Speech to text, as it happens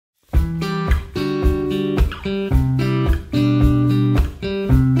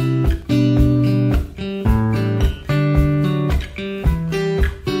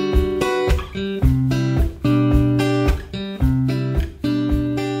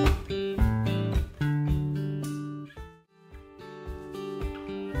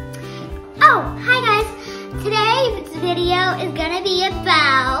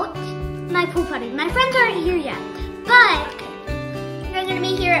excited. My friends aren't here yet, but they're gonna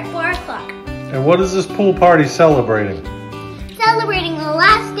be here at 4 o'clock. And what is this pool party celebrating? Celebrating the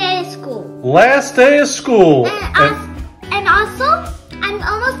last day of school. Last day of school. And also, I'm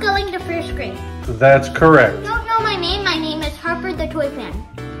almost going to first grade. That's correct. Don't know my name. My name is Harper the Toy Fan.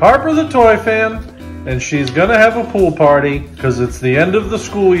 Harper the Toy Fan, and she's gonna have a pool party because it's the end of the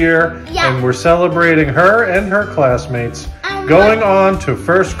school year, and we're celebrating her and her classmates going on to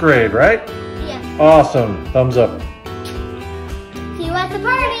first grade, right? Yeah. Awesome. Thumbs up. See you at the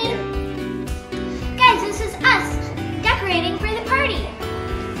party. Guys, this is us decorating for the party.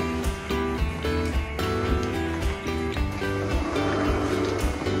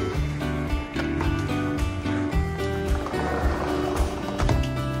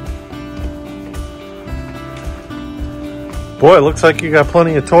 Boy, it looks like you got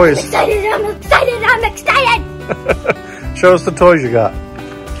plenty of toys. I'm excited. Show us the toys you got.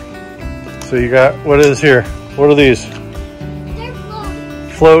 So you got, what is here? What are these? They're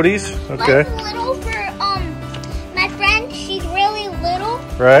floaties. Floaties, okay. One's little for my friend. She's really little.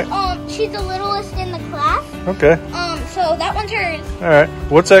 Right. She's the littlest in the class. Okay. So that one's hers. All right.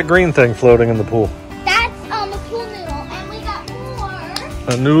 What's that green thing floating in the pool? That's a pool noodle, and we got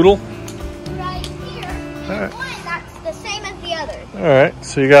more A noodle? right here. And All right. one that's the same as the others. All right.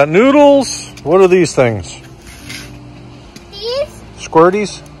 So you got noodles. What are these things? These,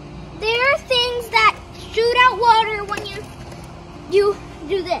 Squirties? they're things that shoot out water when you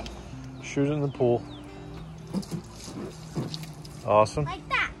do this. Shoot it in the pool. Awesome. Like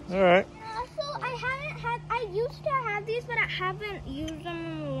that. All right. Also, I used to have these, but I haven't used them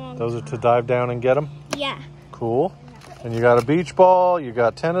in a long time. Those are to dive down and get them? Yeah. Cool. And you got a beach ball. You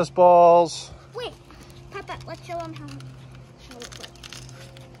got tennis balls. Wait, Papa, let's show them how it works.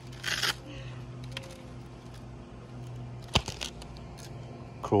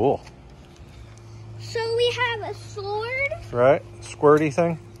 Cool. So we have a sword. Right? Squirty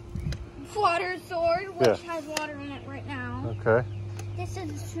thing? Water sword, which Yeah. has water in it right now. Okay. This is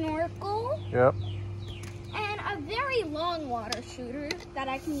a snorkel. Yep. And a very long water shooter that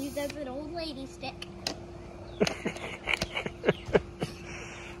I can use as an old lady stick.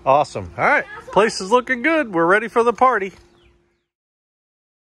 Awesome. All right. Place is looking good. We're ready for the party.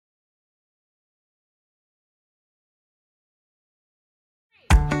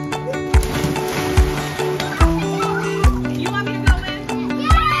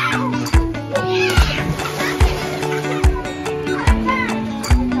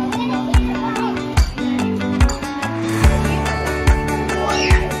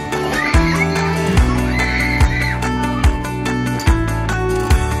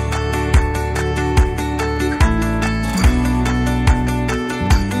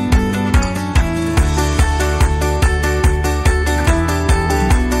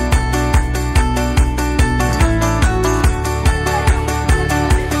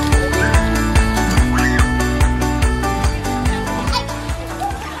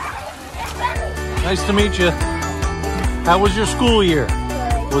 Nice to meet you. How was your school year?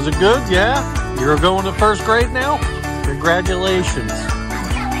 Good. Was it good? Yeah? You're going to first grade now? Congratulations.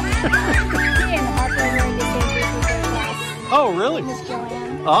 Oh, really?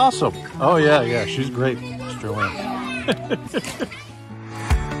 Awesome. Oh, yeah. She's great, Miss Joanne.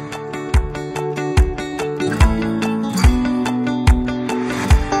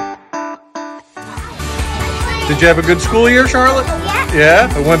 Did you have a good school year, Charlotte? Yeah.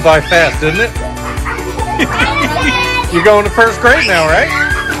 Yeah? It went by fast, didn't it? You're going to first grade now, right?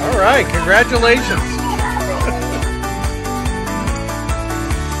 All right. Congratulations.